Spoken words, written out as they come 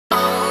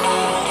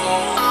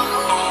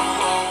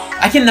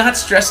I cannot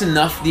stress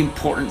enough the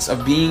importance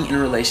of being in a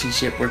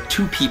relationship where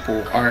two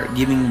people are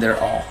giving their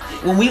all.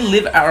 When we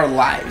live our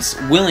lives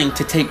willing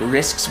to take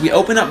risks, we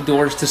open up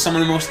doors to some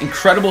of the most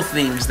incredible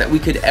things that we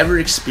could ever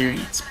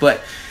experience.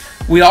 But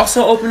we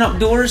also open up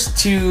doors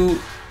to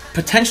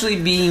potentially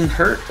being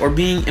hurt or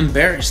being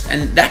embarrassed,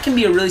 and that can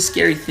be a really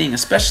scary thing,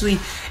 especially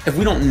if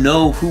we don't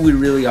know who we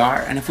really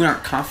are and if we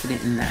aren't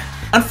confident in that.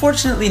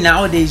 Unfortunately,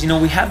 nowadays,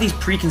 we have these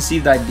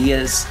preconceived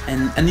ideas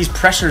and these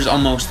pressures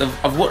almost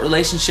of what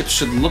relationships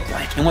should look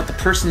like and what the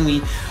person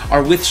we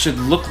are with should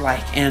look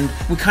like, and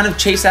we kind of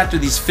chase after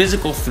these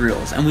physical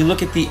thrills, and we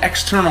look at the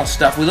external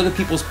stuff. We look at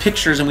people's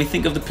pictures and we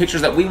think of the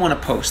pictures that we want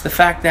to post, the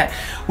fact that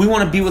we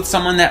want to be with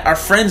someone that our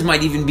friends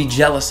might even be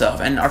jealous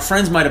of and our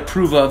friends might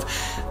approve of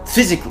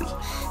physically.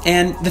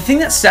 And the thing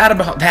that's sad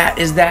about that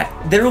is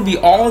that there will be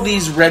all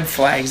these red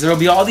flags, there will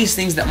be all these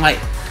things that might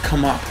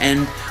come up,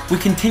 and we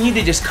continue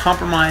to just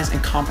compromise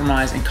and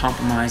compromise and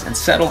compromise and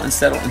settle and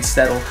settle and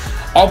settle,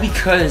 all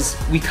because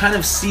we kind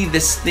of see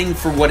this thing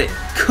for what it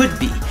could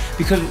be,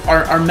 because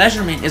our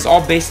measurement is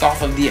all based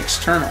off of the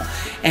external.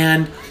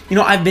 And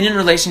I've been in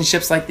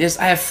relationships like this.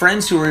 I have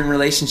friends who are in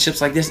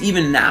relationships like this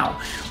even now,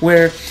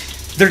 where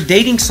they're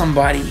dating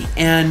somebody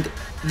and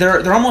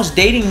they're almost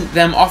dating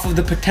them off of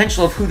the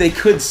potential of who they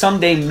could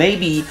someday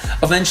maybe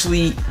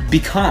eventually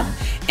become.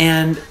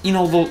 And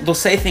they'll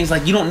say things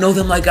like, "You don't know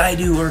them like I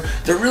do," or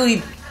 "They're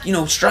really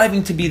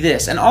striving to be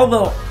this." And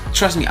although,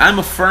 trust me, I'm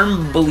a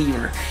firm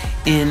believer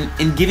in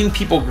giving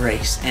people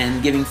grace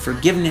and giving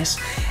forgiveness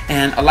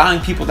and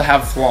allowing people to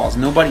have flaws.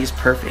 Nobody is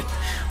perfect.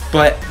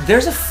 But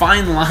there's a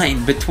fine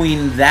line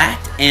between that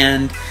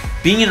and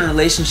being in a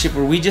relationship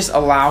where we just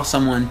allow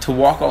someone to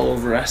walk all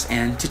over us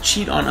and to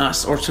cheat on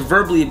us, or to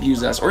verbally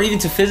abuse us, or even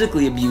to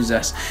physically abuse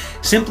us,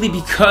 simply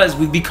because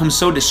we've become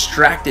so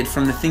distracted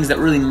from the things that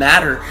really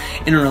matter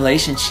in a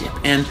relationship.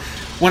 And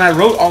when I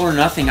wrote All or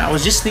Nothing, I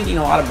was just thinking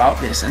a lot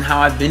about this and how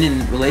I've been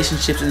in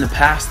relationships in the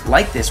past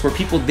like this, where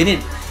people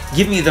didn't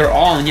give me their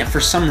all, and yet for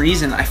some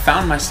reason I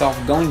found myself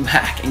going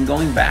back and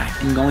going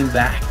back and going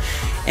back.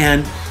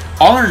 And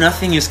All or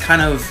Nothing is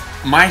kind of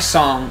my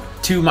song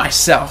to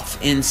myself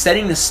in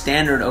setting the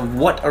standard of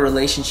what a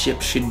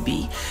relationship should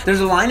be. There's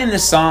a line in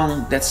this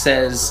song that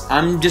says,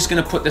 "I'm just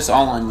gonna put this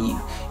all on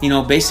you."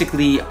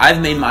 Basically,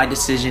 I've made my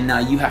decision, now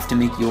you have to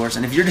make yours.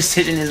 And if your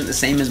decision isn't the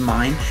same as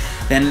mine,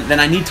 then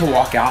I need to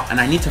walk out and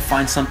I need to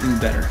find something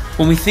better.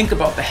 When we think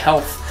about the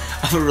health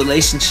of a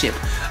relationship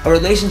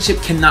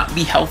cannot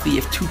be healthy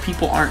if two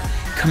people aren't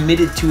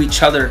committed to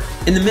each other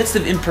in the midst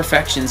of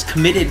imperfections,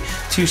 committed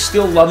to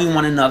still loving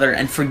one another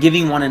and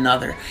forgiving one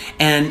another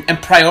and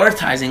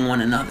prioritizing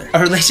one another. A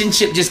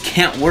relationship just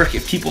can't work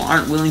if people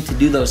aren't willing to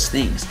do those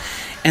things.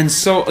 And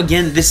so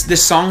again,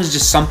 this song is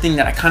just something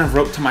that I kind of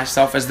wrote to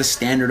myself as the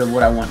standard of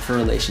what I want for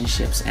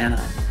relationships. And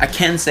I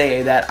can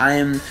say that I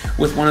am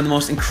with one of the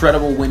most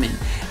incredible women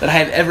that I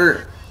have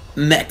ever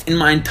met in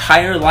my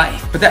entire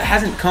life. But that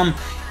hasn't come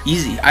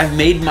easy. I've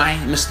made my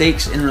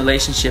mistakes in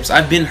relationships.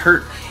 I've been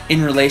hurt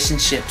in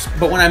relationships.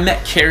 But when I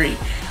met Carrie,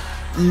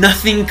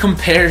 nothing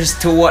compares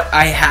to what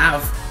I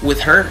have with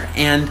her.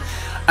 And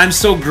I'm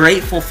so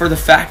grateful for the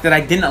fact that I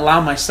didn't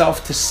allow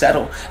myself to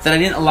settle, that I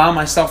didn't allow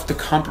myself to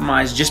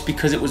compromise just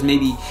because it was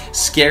maybe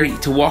scary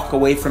to walk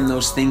away from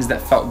those things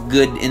that felt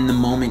good in the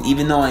moment,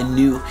 even though I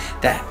knew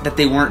that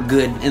they weren't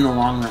good in the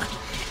long run.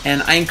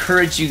 And I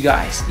encourage you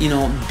guys,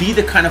 be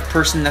the kind of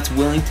person that's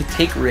willing to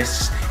take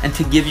risks and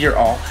to give your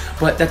all,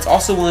 but that's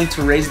also willing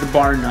to raise the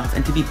bar enough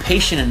and to be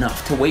patient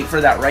enough to wait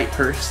for that right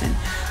person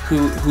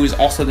who is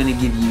also going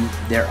to give you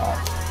their all.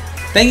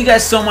 Thank you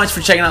guys so much for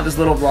checking out this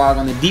little vlog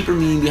on the deeper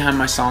meaning behind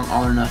my song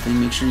All or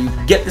Nothing. Make sure you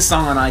get the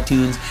song on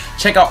iTunes,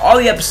 check out all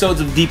the episodes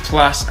of D+,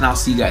 and I'll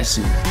see you guys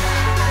soon.